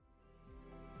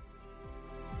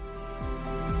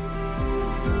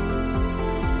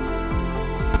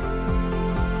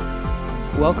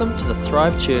Welcome to the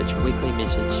Thrive Church weekly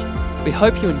message. We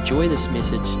hope you enjoy this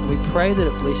message and we pray that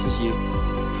it blesses you.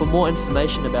 For more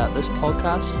information about this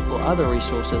podcast or other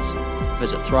resources,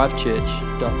 visit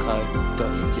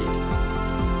thrivechurch.co.nz.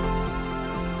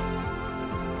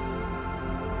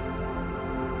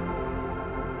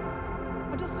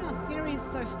 Well, just in our series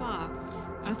so far,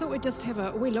 I thought we'd just have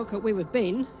a wee look at where we've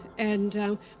been.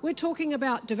 And we're talking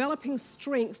about developing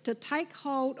strength to take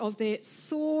hold of the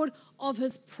sword of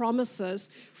his promises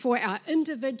for our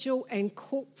individual and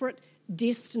corporate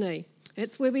destiny.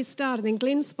 That's where we started. Then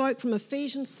Glenn spoke from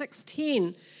Ephesians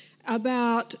 6:10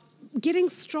 about getting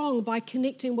strong by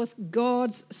connecting with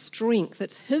God's strength.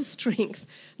 It's his strength,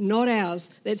 not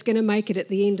ours, that's going to make it at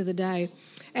the end of the day.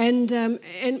 And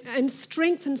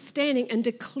strength and standing and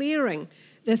declaring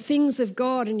the things of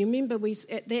God. And you remember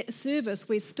at that service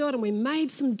we stood and we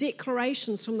made some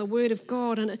declarations from the Word of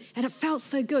God, and it felt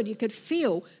so good. You could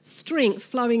feel strength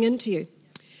flowing into you.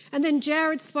 And then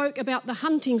Jared spoke about the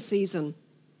hunting season.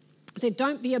 He said,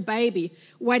 don't be a baby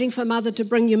waiting for mother to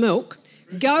bring you milk.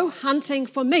 Go hunting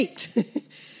for meat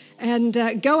and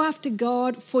go after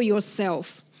God for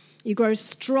yourself. You grow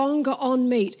stronger on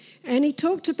meat. And he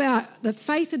talked about the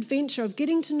faith adventure of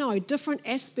getting to know different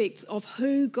aspects of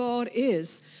who God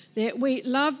is. That we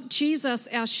love Jesus,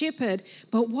 our shepherd,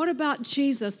 but what about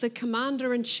Jesus, the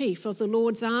commander-in-chief of the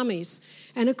Lord's armies?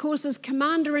 And of course, as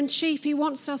commander-in-chief, he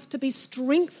wants us to be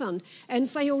strengthened. And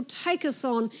so he'll take us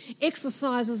on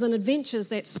exercises and adventures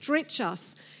that stretch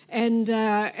us and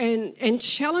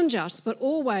challenge us, but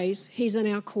always he's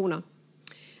in our corner.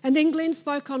 And then Glenn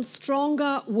spoke on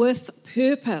stronger with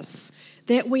purpose,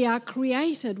 that we are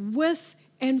created with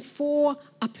and for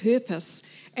a purpose.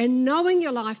 And knowing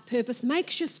your life purpose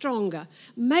makes you stronger,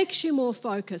 makes you more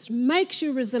focused, makes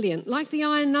you resilient, like the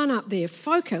iron nun up there,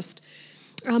 focused,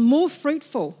 more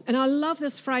fruitful. And I love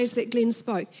this phrase that Glenn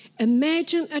spoke.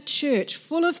 Imagine a church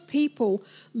full of people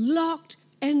locked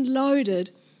and loaded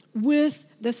with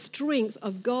the strength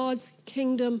of God's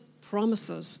kingdom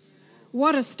promises.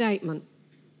 What a statement.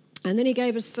 And then he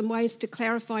gave us some ways to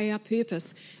clarify our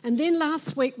purpose. And then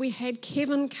last week we had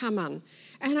Kevin come in.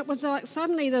 And it was like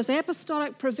suddenly this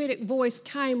apostolic prophetic voice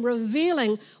came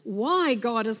revealing why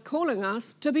God is calling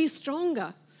us to be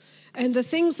stronger. And the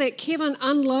things that Kevin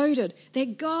unloaded,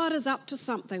 that God is up to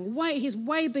something. His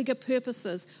way bigger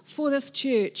purposes for this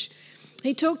church.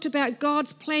 He talked about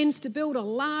God's plans to build a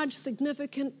large,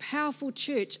 significant, powerful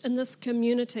church in this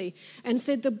community and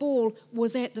said the ball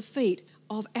was at the feet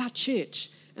of our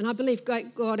church. And I believe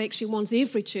God actually wants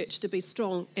every church to be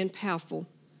strong and powerful.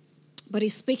 But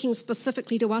he's speaking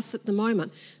specifically to us at the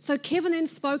moment. So Kevin then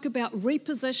spoke about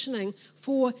repositioning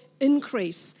for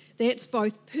increase. That's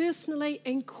both personally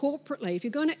and corporately. If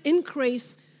you're going to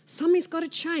increase, something's got to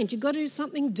change. You've got to do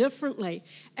something differently.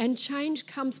 And change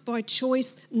comes by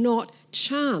choice, not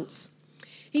chance.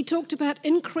 He talked about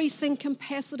increasing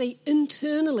capacity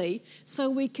internally so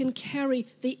we can carry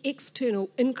the external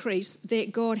increase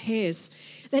that God has.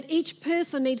 That each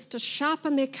person needs to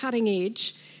sharpen their cutting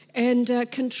edge and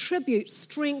contribute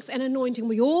strength and anointing.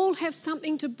 We all have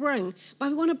something to bring, but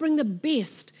we want to bring the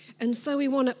best, and so we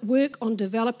want to work on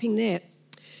developing that.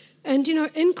 And,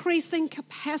 increasing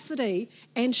capacity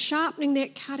and sharpening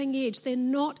that cutting edge, they're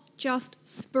not just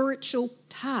spiritual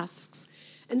tasks.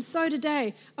 And so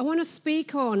today, I want to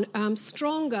speak on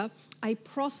Stonger, a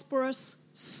prosperous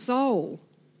soul.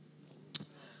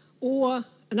 Or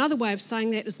another way of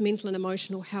saying that is mental and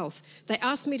emotional health. They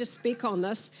asked me to speak on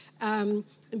this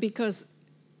because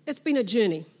it's been a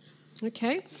journey,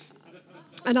 okay?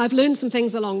 And I've learned some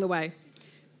things along the way.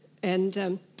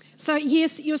 And so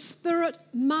yes, your spirit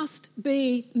must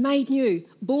be made new,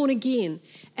 born again,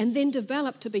 and then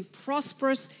developed to be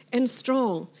prosperous and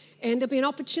strong. And there'll be an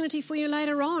opportunity for you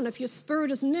later on. If your spirit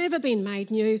has never been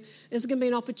made new, there's going to be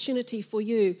an opportunity for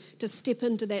you to step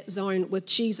into that zone with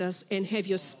Jesus and have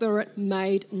your spirit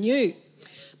made new.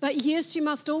 But yes, you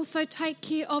must also take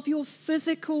care of your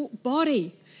physical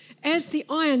body. As the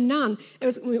iron nun,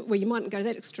 well, you mightn't go to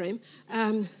that extreme.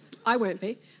 I won't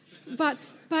be. But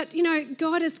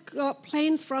God has got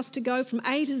plans for us to go from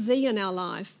A to Z in our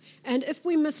life. And if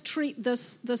we mistreat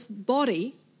this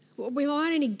body, we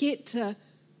might only get to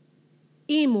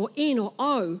M or N or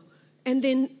O, and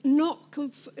then not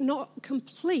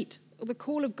complete the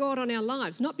call of God on our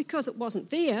lives. Not because it wasn't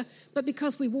there, but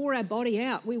because we wore our body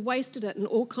out. We wasted it in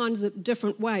all kinds of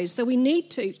different ways. So we need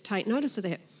to take notice of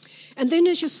that. And then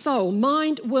there's your soul,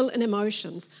 mind, will, and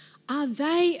emotions. Are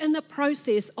they in the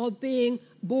process of being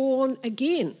born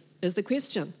again, is the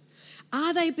question.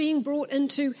 Are they being brought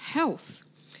into health?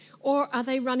 Or are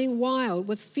they running wild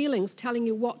with feelings telling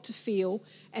you what to feel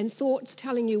and thoughts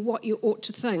telling you what you ought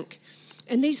to think?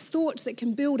 And these thoughts that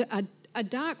can build a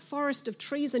dark forest of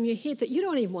trees in your head that you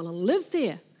don't even want to live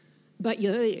there, but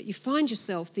you find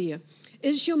yourself there.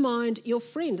 Is your mind your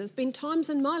friend? There's been times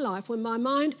in my life when my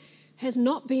mind has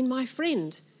not been my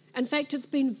friend. In fact, it's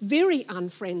been very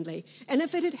unfriendly. And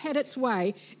if it had had its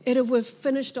way, it would have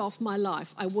finished off my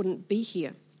life. I wouldn't be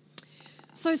here.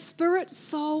 So spirit,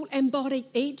 soul, and body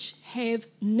each have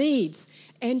needs.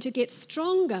 And to get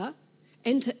stronger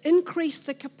and to increase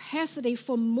the capacity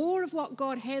for more of what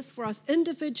God has for us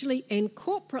individually and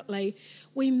corporately,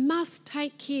 we must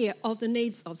take care of the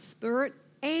needs of spirit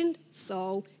and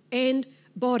soul and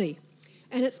body.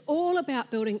 And it's all about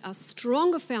building a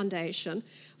stronger foundation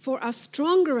for a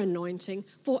stronger anointing,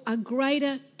 for a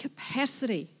greater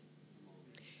capacity.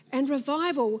 And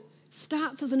revival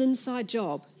starts as an inside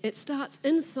job. It starts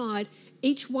inside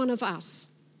each one of us.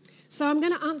 So I'm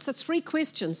going to answer 3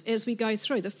 questions as we go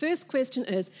through. The first question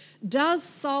is, does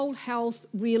soul health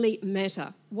really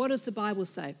matter? What does the Bible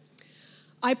say?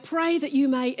 I pray that you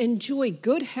may enjoy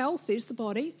good health, there's the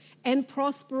body, and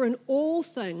prosper in all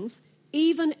things,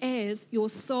 even as your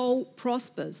soul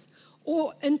prospers.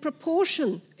 Or in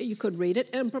proportion, you could read it,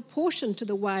 in proportion to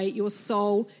the way your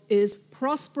soul is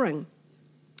prospering.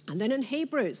 And then in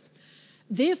Hebrews,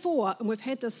 therefore, and we've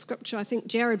had this scripture, I think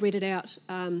Jared read it out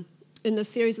in the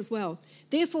series as well.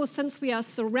 Therefore, since we are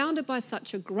surrounded by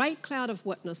such a great cloud of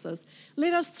witnesses,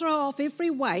 let us throw off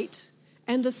every weight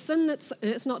and the sin that's,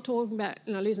 and it's not talking about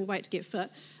losing weight to get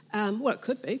fit, well, it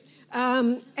could be,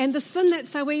 and the sin that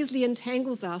so easily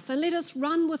entangles us, and let us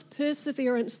run with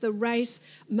perseverance the race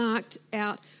marked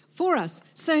out for us.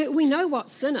 So we know what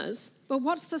sin is, but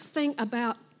what's this thing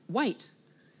about weight?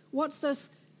 What's this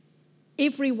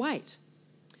every weight?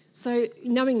 So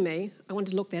knowing me, I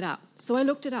wanted to look that up. So I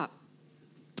looked it up.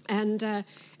 And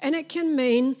it can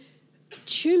mean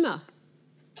tumour,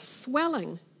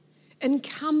 swelling,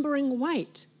 encumbering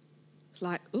weight. It's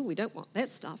like, oh, we don't want that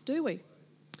stuff, do we?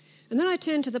 And then I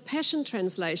turned to the Passion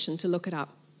Translation to look it up.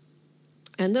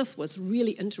 And this was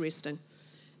really interesting.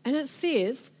 And it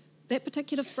says, that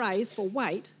particular phrase for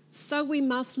weight, so we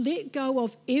must let go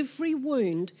of every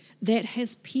wound that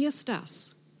has pierced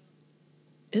us.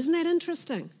 Isn't that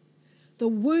interesting? The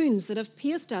wounds that have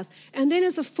pierced us. And then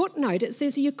as a footnote, it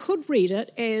says you could read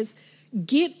it as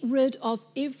get rid of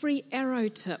every arrow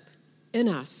tip in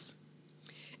us.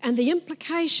 And the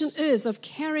implication is of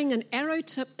carrying an arrow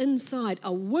tip inside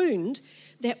a wound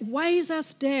that weighs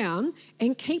us down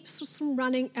and keeps us from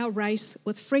running our race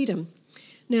with freedom.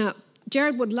 Now,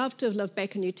 Jared would love to have lived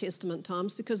back in New Testament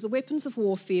times because the weapons of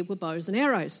warfare were bows and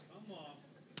arrows.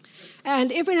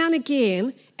 And every now and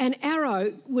again, an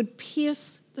arrow would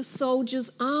pierce the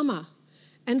soldier's armour.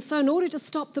 And so in order to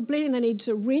stop the bleeding, they need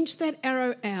to wrench that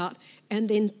arrow out and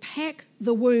then pack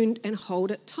the wound and hold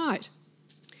it tight.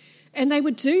 And they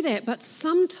would do that, but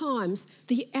sometimes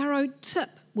the arrow tip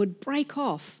would break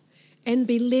off and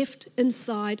be left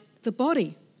inside the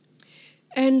body.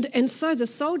 And so the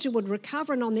soldier would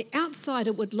recover, and on the outside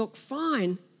it would look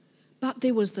fine, but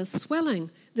there was this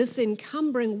swelling, this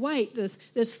encumbering weight,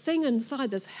 this thing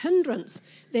inside, this hindrance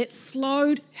that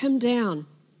slowed him down.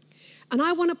 And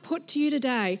I want to put to you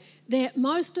today that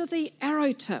most of the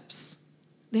arrow tips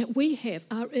that we have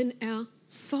are in our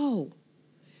soul,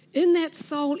 in that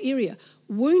soul area,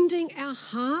 wounding our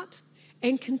heart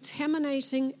and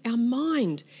contaminating our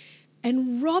mind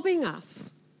and robbing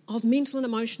us of mental and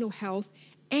emotional health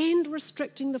and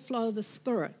restricting the flow of the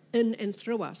Spirit in and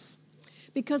through us.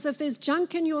 Because if there's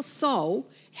junk in your soul,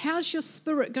 how's your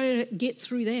spirit going to get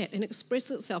through that and express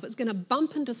itself? It's going to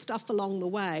bump into stuff along the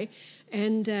way,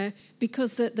 and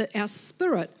because our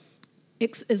spirit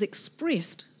is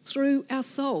expressed through our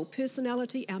soul,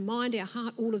 personality, our mind, our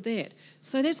heart, all of that.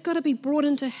 So that's got to be brought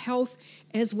into health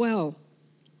as well.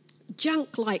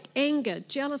 Junk like anger,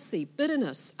 jealousy,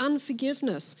 bitterness,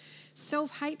 unforgiveness,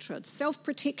 self-hatred,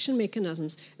 self-protection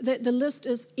mechanisms. The list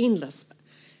is endless.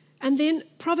 And then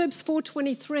Proverbs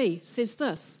 4:23 says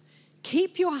this,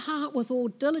 keep your heart with all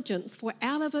diligence, for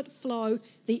out of it flow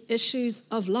the issues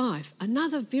of life.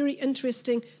 Another very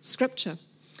interesting scripture.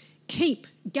 Keep,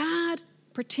 guard,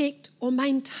 protect, or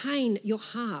maintain your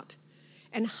heart.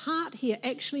 And heart here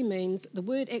actually means, the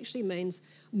word actually means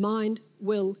mind,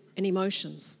 will, and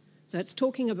emotions. So it's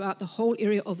talking about the whole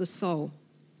area of the soul.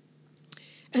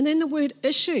 And then the word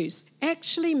issues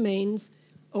actually means,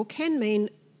 or can mean,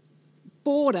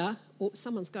 border, or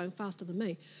someone's going faster than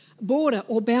me, border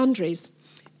or boundaries.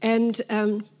 And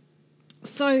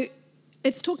so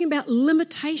it's talking about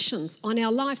limitations on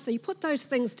our life. So you put those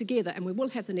things together, and we will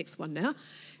have the next one now,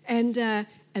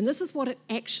 And this is what it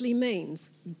actually means.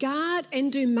 Guard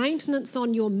and do maintenance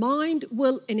on your mind,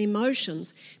 will, and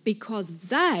emotions, because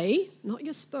they, not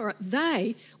your spirit,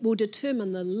 they will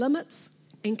determine the limits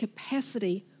and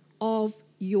capacity of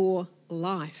your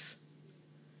life.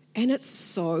 And it's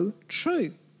so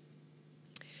true.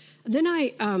 And then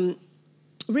I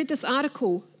read this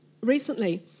article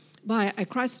recently by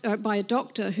a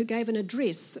doctor who gave an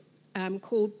address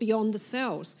called Beyond the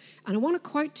Cells. And I want to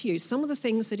quote to you some of the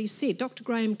things that he said, Dr.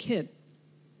 Graham Kidd.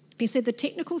 He said, the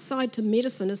technical side to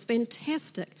medicine is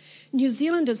fantastic. New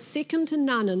Zealand is second to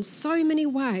none in so many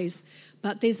ways,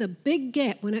 but there's a big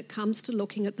gap when it comes to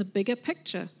looking at the bigger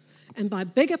picture. And by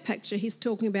bigger picture, he's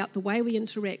talking about the way we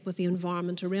interact with the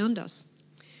environment around us.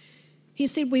 He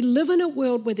said, we live in a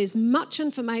world where there's much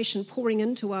information pouring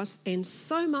into us and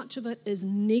so much of it is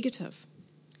negative.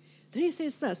 Then he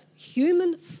says this,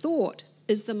 human thought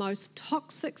is the most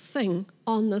toxic thing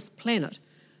on this planet.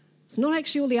 It's not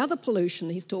actually all the other pollution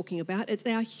he's talking about, it's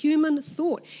our human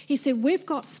thought. He said, we've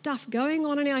got stuff going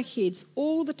on in our heads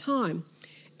all the time.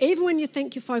 Even when you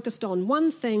think you're focused on one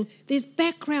thing, there's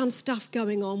background stuff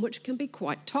going on which can be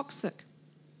quite toxic.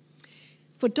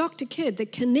 For Dr. Kidd, the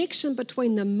connection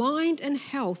between the mind and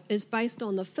health is based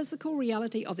on the physical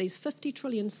reality of these 50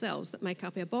 trillion cells that make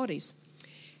up our bodies.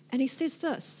 And he says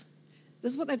this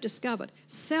is what they've discovered.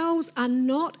 Cells are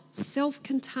not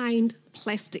self-contained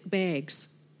plastic bags.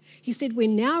 He said, we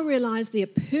now realise they're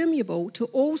permeable to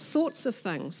all sorts of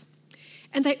things.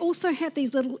 And they also have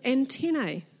these little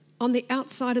antennae on the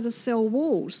outside of the cell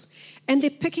walls. And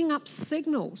they're picking up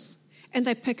signals. And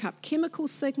they pick up chemical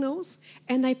signals.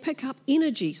 And they pick up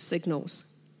energy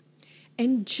signals.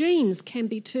 And genes can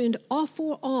be turned off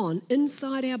or on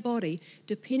inside our body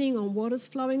depending on what is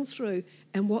flowing through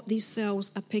and what these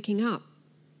cells are picking up.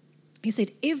 He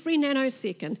said, every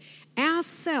nanosecond, our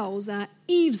cells are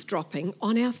eavesdropping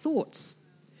on our thoughts.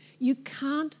 You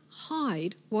can't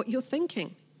hide what you're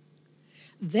thinking.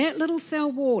 That little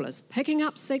cell wall is picking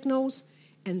up signals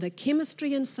and the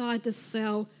chemistry inside the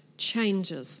cell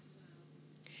changes.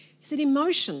 He said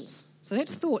emotions, so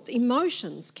that's thoughts,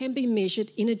 emotions can be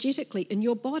measured energetically in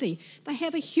your body. They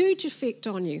have a huge effect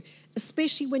on you,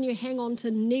 especially when you hang on to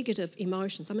negative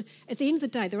emotions. I mean, at the end of the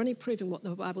day, they're only proving what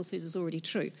the Bible says is already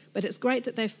true, but it's great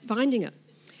that they're finding it.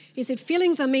 He said,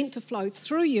 feelings are meant to flow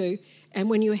through you, and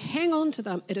when you hang on to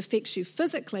them, it affects you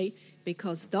physically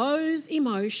because those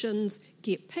emotions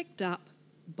get picked up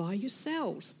by your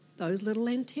cells, those little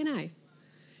antennae.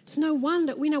 It's no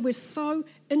wonder, we know we're so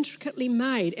intricately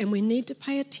made and we need to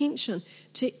pay attention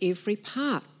to every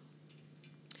part.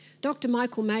 Dr.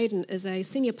 Michael Maiden is a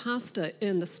senior pastor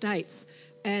in the States,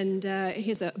 and he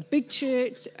has a big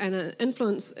church and an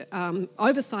influence,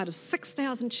 oversight of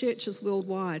 6,000 churches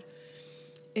worldwide.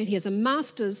 And he has a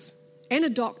master's and a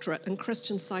doctorate in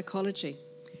Christian psychology.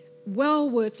 Well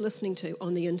worth listening to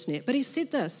on the internet. But he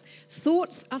said this,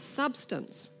 thoughts are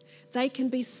substance. They can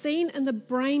be seen in the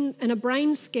brain, in a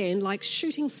brain scan like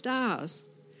shooting stars.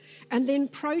 And then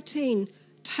protein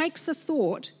takes a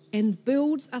thought and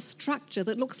builds a structure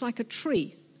that looks like a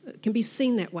tree. It can be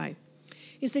seen that way.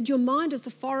 He said, your mind is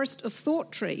a forest of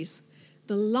thought trees.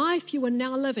 The life you are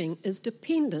now living is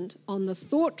dependent on the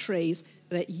thought trees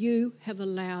that you have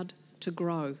allowed to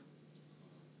grow.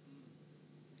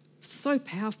 So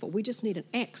powerful. We just need an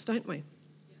axe, don't we?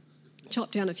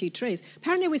 Chop down a few trees.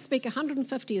 Apparently we speak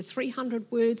 150 to 300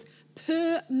 words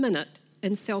per minute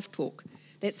in self-talk.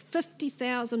 That's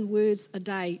 50,000 words a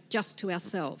day just to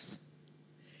ourselves.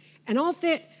 And of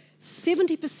that,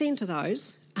 70% of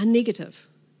those are negative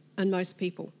in most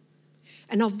people.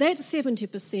 And of that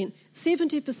 70%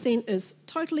 is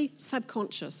totally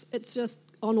subconscious. It's just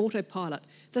on autopilot.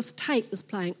 This tape is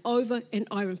playing over and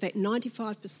over. In fact,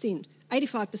 95%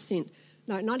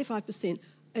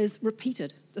 is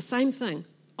repeated. The same thing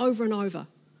over and over.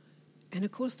 And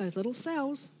of course, those little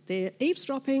cells, they're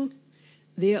eavesdropping,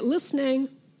 they're listening.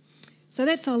 So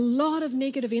that's a lot of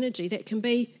negative energy that can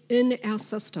be in our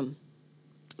system.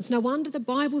 It's no wonder the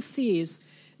Bible says,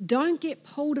 don't get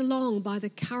pulled along by the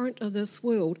current of this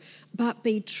world, but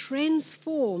be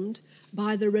transformed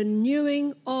by the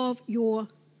renewing of your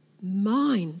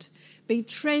mind. Be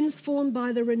transformed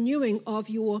by the renewing of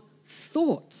your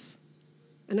thoughts.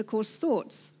 And of course,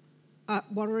 thoughts are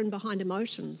what are in behind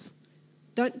emotions.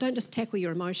 Don't just tackle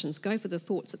your emotions. Go for the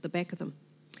thoughts at the back of them.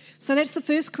 So that's the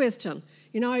first question.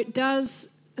 Does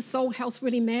soul health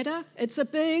really matter? It's a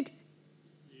big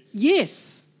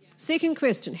yes. Second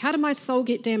question, how did my soul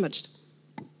get damaged?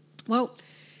 Well,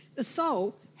 the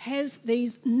soul has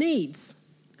these needs,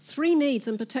 3 needs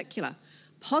in particular.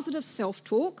 Positive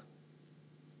self-talk,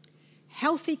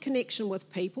 healthy connection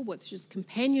with people, which is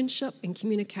companionship and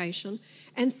communication.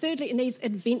 And thirdly, it needs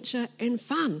adventure and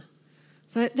fun.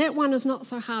 So that one is not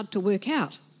so hard to work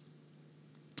out.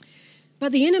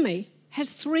 But the enemy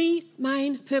has three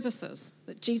main purposes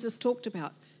that Jesus talked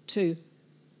about: to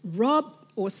rob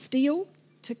or steal,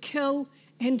 to kill,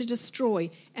 and to destroy.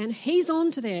 And he's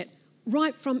on to that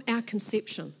right from our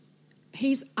conception.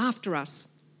 He's after us.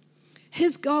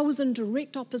 His goal is in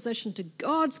direct opposition to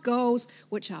God's goals,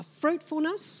 which are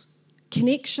fruitfulness,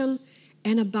 connection,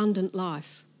 and abundant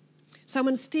life. So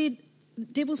instead, the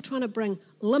devil's trying to bring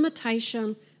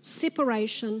limitation,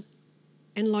 separation,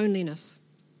 and loneliness.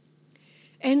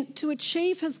 And to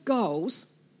achieve his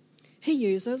goals, he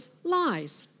uses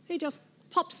lies. He just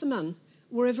pops them in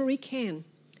wherever he can.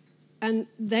 And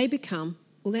they become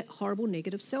all that horrible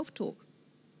negative self-talk.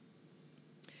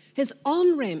 His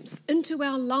on-ramps into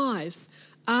our lives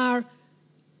are,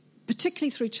 particularly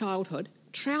through childhood,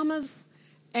 traumas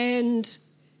and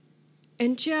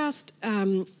just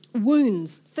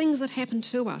wounds, things that happen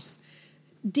to us.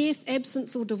 Death,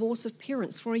 absence, or divorce of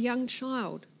parents for a young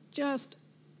child just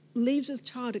leaves his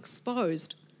child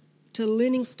exposed to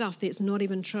learning stuff that's not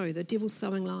even true. The devil's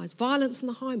sowing lies. Violence in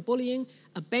the home, bullying,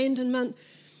 abandonment,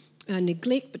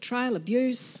 neglect, betrayal,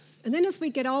 abuse. And then as we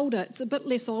get older, it's a bit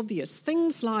less obvious.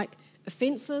 Things like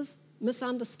offences,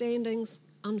 misunderstandings,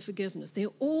 unforgiveness. They're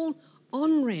all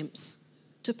on-ramps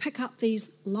to pick up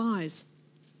these lies.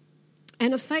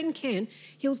 And if Satan can,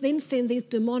 he'll then send these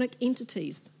demonic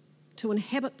entities to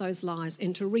inhabit those lies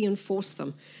and to reinforce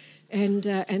them. And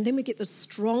then we get this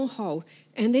stronghold.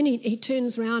 And then he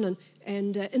turns around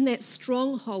and in that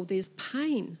stronghold there's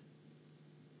pain.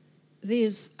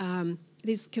 There's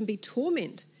can be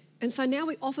torment. And so now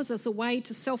he offers us a way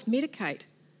to self-medicate,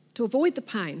 to avoid the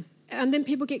pain. And then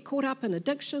people get caught up in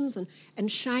addictions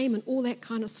and shame and all that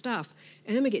kind of stuff.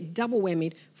 And then we get double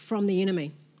whammied from the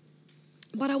enemy.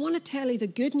 But I want to tell you the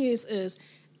good news is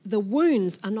the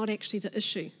wounds are not actually the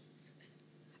issue.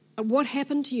 What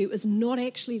happened to you is not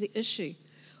actually the issue.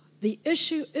 The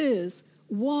issue is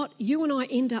what you and I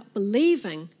end up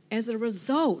believing as a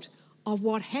result of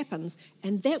what happens,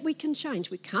 and that we can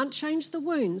change. We can't change the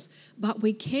wounds, but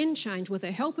we can change, with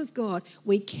the help of God,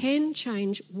 we can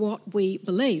change what we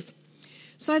believe.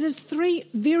 So there's three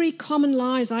very common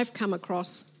lies I've come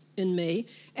across in me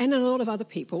and in a lot of other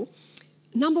people.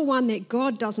 Number one, that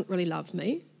God doesn't really love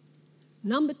me.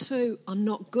 Number two, I'm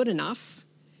not good enough.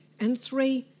 And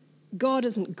three, God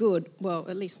isn't good, well,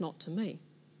 at least not to me.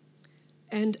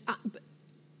 And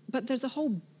but there's a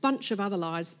whole bunch of other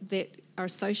lies that are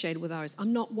associated with those.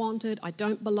 I'm not wanted, I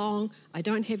don't belong, I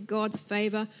don't have God's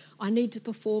favour, I need to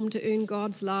perform to earn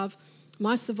God's love,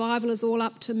 my survival is all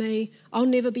up to me, I'll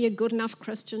never be a good enough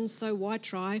Christian, so why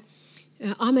try?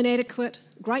 I'm inadequate,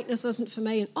 greatness isn't for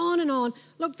me, and on and on.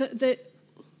 Look, it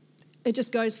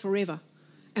just goes forever.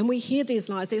 And we hear these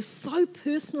lies, they're so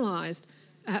personalised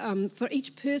for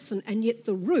each person, and yet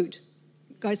the root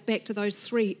goes back to those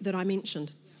three that I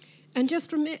mentioned. And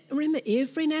just remember,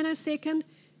 every nanosecond,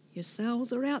 your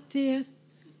cells are out there,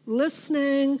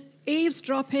 listening,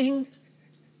 eavesdropping.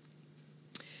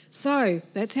 So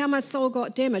that's how my soul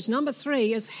got damaged. Number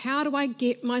three is, how do I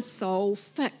get my soul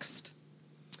fixed?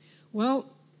 Well,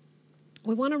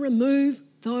 we want to remove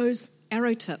those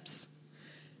arrow tips.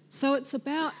 So it's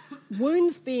about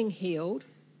wounds being healed,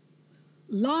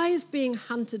 lies being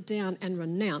hunted down and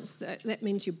renounced. That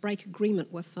means you break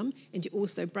agreement with them, and you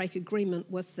also break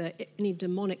agreement with any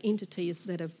demonic entities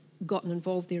that have gotten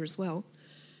involved there as well.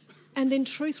 And then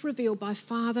truth revealed by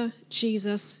Father,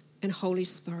 Jesus, and Holy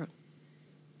Spirit.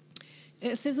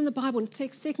 It says in the Bible, in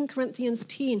 2 Corinthians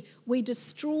 10, we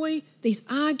destroy these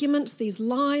arguments, these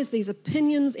lies, these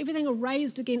opinions, everything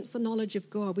raised against the knowledge of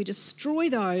God. We destroy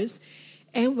those,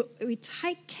 and we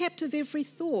take captive every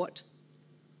thought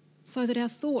so that our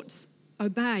thoughts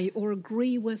obey or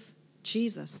agree with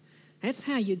Jesus. That's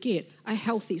how you get a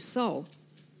healthy soul.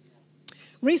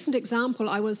 Recent example,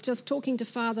 I was just talking to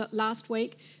Father last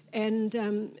week, and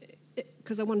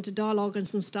because I wanted to dialogue on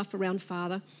some stuff around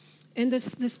Father, and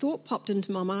this thought popped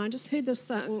into my mind. I just heard this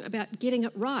thing about getting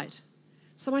it right.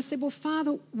 So I said, well,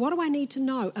 Father, what do I need to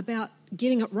know about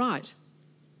getting it right?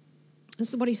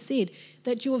 This is what he said,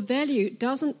 that your value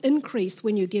doesn't increase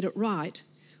when you get it right,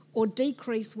 or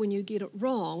decrease when you get it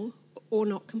wrong, or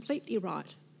not completely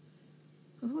right.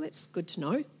 Oh, that's good to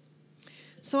know.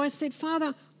 So I said,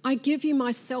 Father, I give you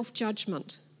my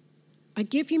self-judgment. I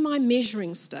give you my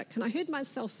measuring stick. And I heard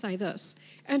myself say this,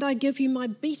 and I give you my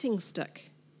beating stick.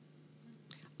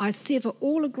 I sever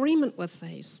all agreement with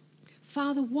these.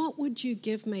 Father, what would you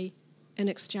give me in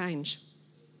exchange?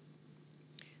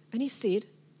 And he said,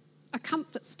 a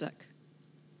comfort stick.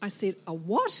 I said, a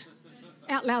what?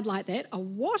 Out loud like that, a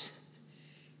what?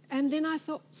 And then I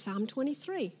thought, Psalm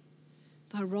 23,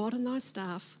 thy rod and thy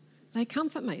staff, they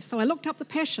comfort me. So I looked up the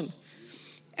Passion.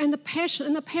 And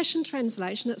in the Passion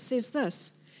translation, it says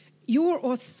this, your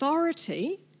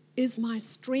authority is my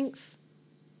strength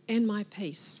and my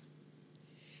peace.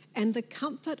 And the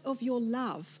comfort of your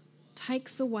love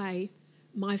takes away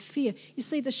my fear. You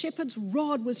see, the shepherd's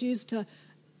rod was used to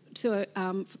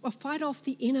fight off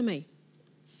the enemy.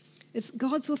 It's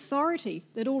God's authority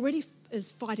that already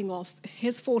is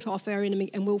has fought off our enemy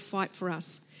and will fight for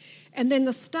us. And then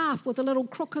the staff with a little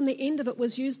crook on the end of it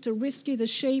was used to rescue the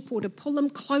sheep or to pull them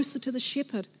closer to the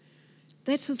shepherd.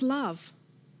 That's his love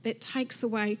that takes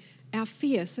away our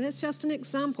fear. So that's just an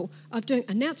example of doing,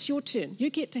 and now it's your turn. You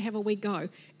get to have a wee go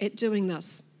at doing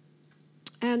this.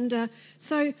 And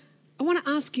so I want to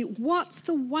ask you, what's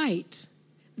the weight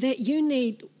that you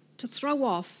need to throw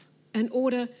off in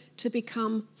order to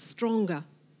become stronger?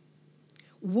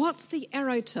 What's the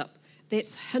arrow tip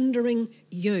that's hindering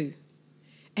you?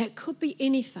 It could be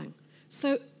anything.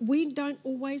 So we don't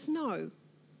always know,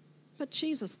 but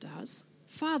Jesus does,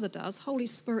 Father does, Holy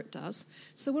Spirit does.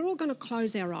 So we're all going to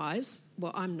close our eyes.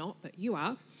 Well, I'm not, but you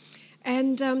are.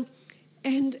 And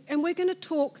we're going to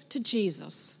talk to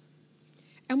Jesus.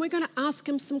 And we're going to ask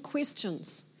him some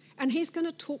questions. And he's going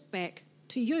to talk back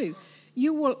to you.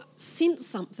 You will sense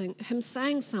something, him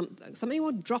saying something. Something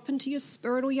will drop into your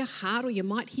spirit or your heart, or you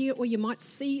might hear, or you might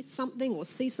see something, or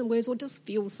see some words, or just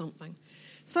feel something.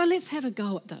 So let's have a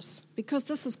go at this, because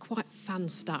this is quite fun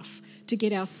stuff to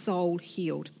get our soul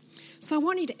healed. So I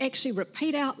want you to actually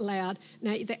repeat out loud.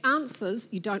 Now, the answers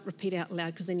you don't repeat out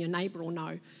loud because then your neighbour will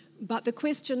know. But the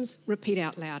questions, repeat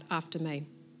out loud after me.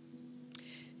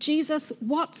 Jesus,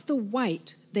 what's the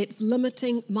weight that's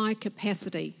limiting my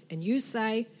capacity? And you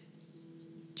say,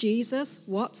 Jesus,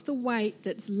 what's the weight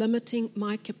that's limiting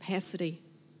my capacity?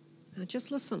 Now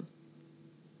just listen.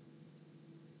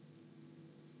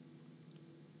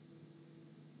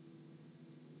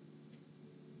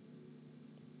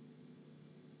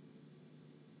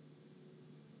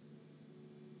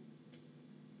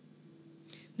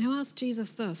 Now ask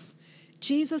Jesus this.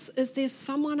 Jesus, is there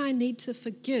someone I need to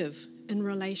forgive in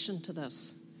relation to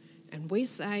this? And we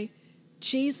say,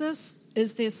 Jesus,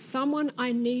 is there someone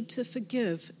I need to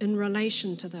forgive in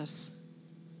relation to this?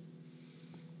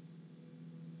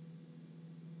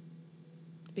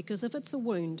 Because if it's a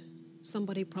wound,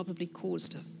 somebody probably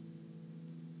caused it.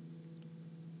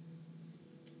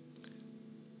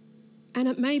 And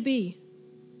it may be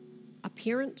a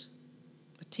parent,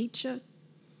 a teacher,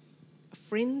 a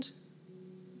friend,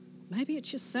 maybe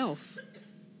it's yourself.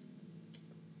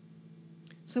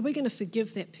 So we're going to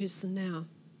forgive that person now.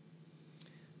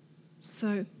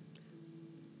 So,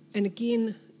 and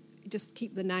again, just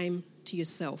keep the name to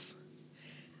yourself.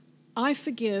 I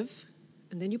forgive,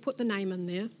 and then you put the name in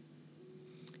there,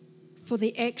 for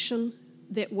the action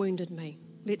that wounded me.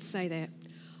 Let's say that.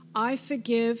 I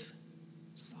forgive,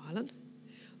 silent,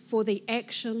 for the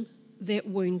action that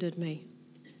wounded me.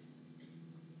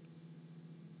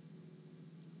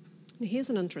 Now here's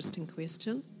an interesting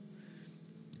question.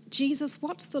 Jesus,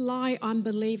 what's the lie I'm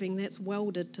believing that's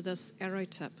welded to this arrow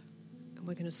tip? And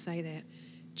we're going to say that.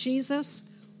 Jesus,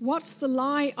 what's the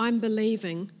lie I'm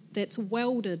believing that's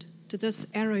welded to this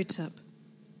arrow tip?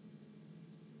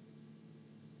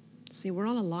 See, we're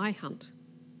on a lie hunt.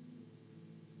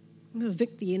 I'm going to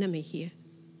evict the enemy here.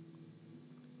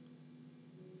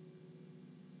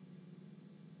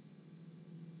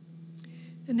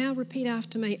 And now repeat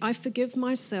after me. I forgive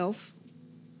myself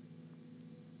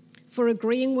for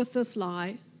agreeing with this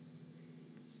lie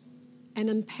and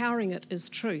empowering it as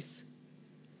truth.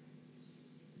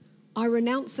 I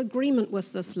renounce agreement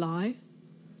with this lie,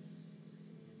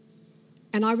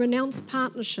 and I renounce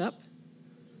partnership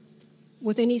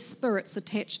with any spirits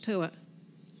attached to it.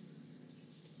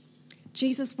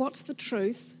 Jesus, what's the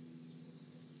truth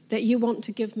that you want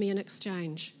to give me in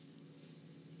exchange?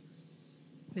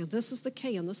 Now, this is the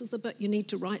key, and this is the bit you need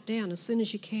to write down as soon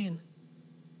as you can.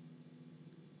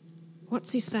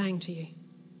 What's he saying to you?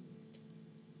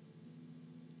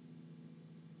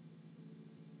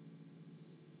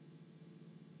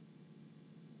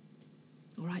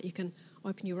 All right, you can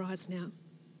open your eyes now.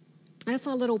 That's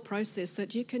a little process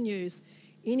that you can use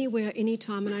anywhere,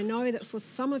 anytime. And I know that for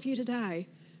some of you today,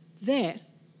 that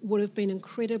would have been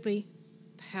incredibly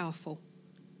powerful.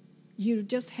 You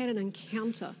just had an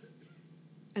encounter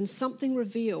and something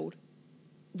revealed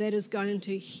that is going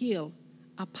to heal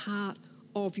a part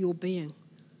of your being.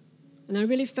 And I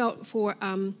really felt for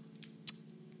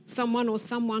someone or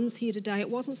someone's here today, it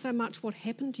wasn't so much what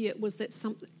happened to you, it was that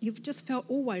you've just felt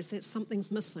always that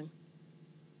something's missing.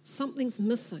 something's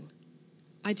missing.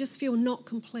 I just feel not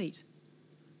complete.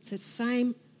 It's the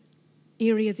same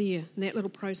area there in that little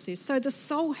process. So the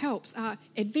soul helps are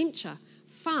adventure,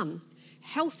 fun,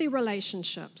 healthy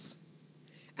relationships.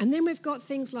 And then we've got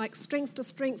things like strength to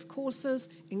strength courses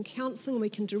and counselling we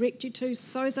can direct you to,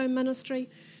 sozo ministry,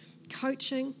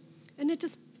 coaching, and it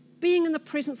just being in the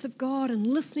presence of God and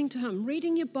listening to Him,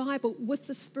 reading your Bible with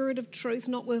the spirit of truth,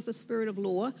 not with the spirit of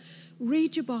law.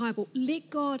 Read your Bible.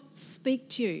 Let God speak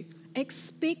to you.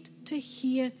 Expect to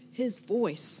hear His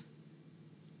voice.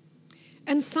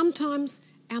 And sometimes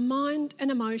our mind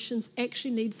and emotions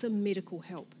actually need some medical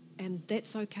help, and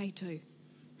that's okay too.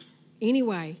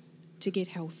 Anyway, to get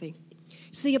healthy.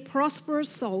 See, a prosperous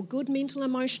soul, good mental,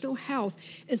 emotional health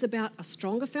is about a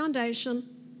stronger foundation,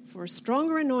 for a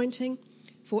stronger anointing,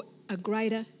 for a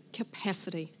greater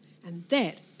capacity. And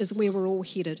that is where we're all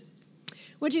headed.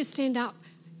 Would you stand up?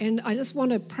 And I just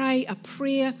want to pray a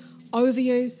prayer over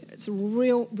you. It's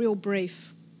real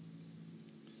brief.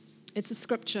 It's a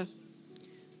scripture.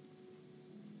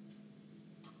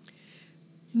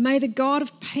 May the God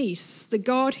of peace, the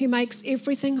God who makes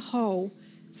everything whole,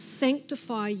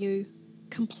 sanctify you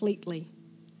completely.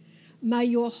 May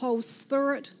your whole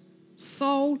spirit,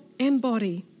 soul, and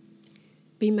body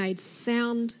be made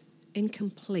sound and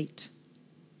complete.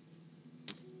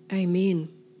 Amen.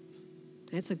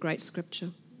 That's a great scripture.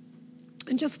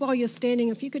 And just while you're standing,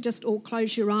 if you could just all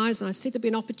close your eyes, and I said there'd be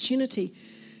an opportunity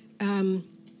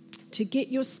to get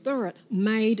your spirit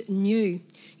made new.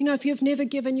 You know, if you've never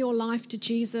given your life to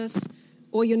Jesus,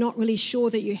 or you're not really sure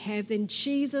that you have, then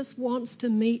Jesus wants to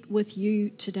meet with you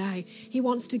today. He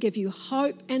wants to give you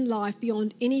hope and life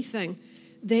beyond anything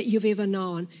that you've ever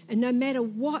known. And no matter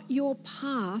what your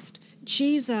past,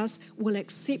 Jesus will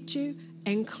accept you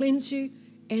and cleanse you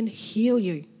and heal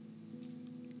you.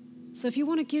 So if you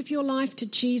want to give your life to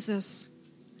Jesus,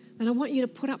 then I want you to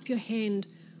put up your hand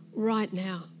right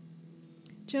now.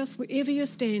 Just wherever you're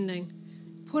standing,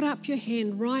 put up your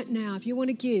hand right now if you want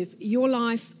to give your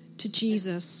life to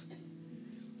Jesus.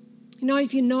 You know,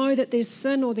 if you know that there's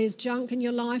sin or there's junk in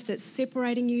your life that's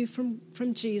separating you from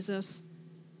Jesus,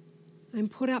 then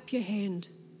put up your hand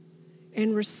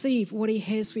and receive what He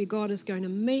has for you. God is going to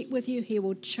meet with you. He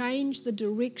will change the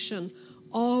direction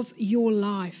of your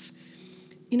life.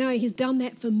 You know, He's done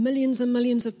that for millions and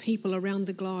millions of people around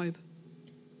the globe.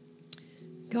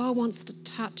 God wants to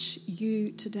touch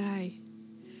you today.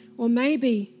 Or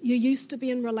maybe you used to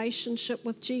be in relationship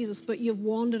with Jesus, but you've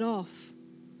wandered off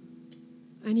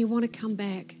and you want to come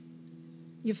back.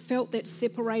 You've felt that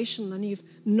separation and you've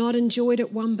not enjoyed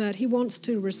it one bit. He wants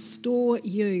to restore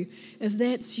you. If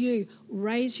that's you,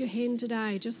 raise your hand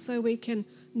today just so we can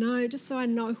know, just so I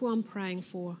know who I'm praying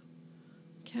for.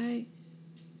 Okay?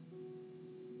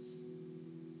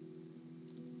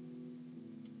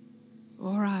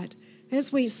 All right.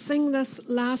 As we sing this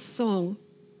last song,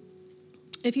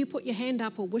 if you put your hand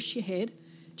up or wish you had,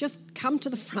 just come to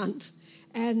the front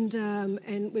and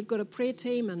we've got a prayer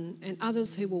team and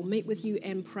others who will meet with you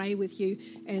and pray with you.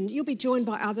 And you'll be joined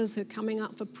by others who are coming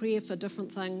up for prayer for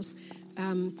different things.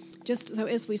 Just so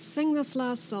as we sing this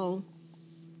last song,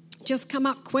 just come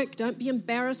up quick. Don't be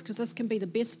embarrassed, because this can be the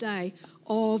best day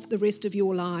of the rest of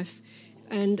your life.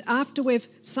 And after we've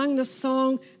sung this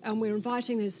song, we're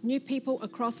inviting those new people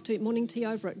across to morning tea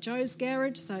over at Joe's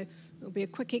Garage. So there'll be a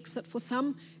quick exit for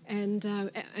some, and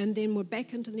then we're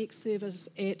back into the next service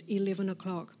at 11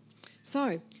 o'clock.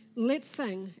 So let's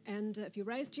sing, and if you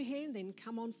raised your hand, then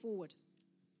come on forward.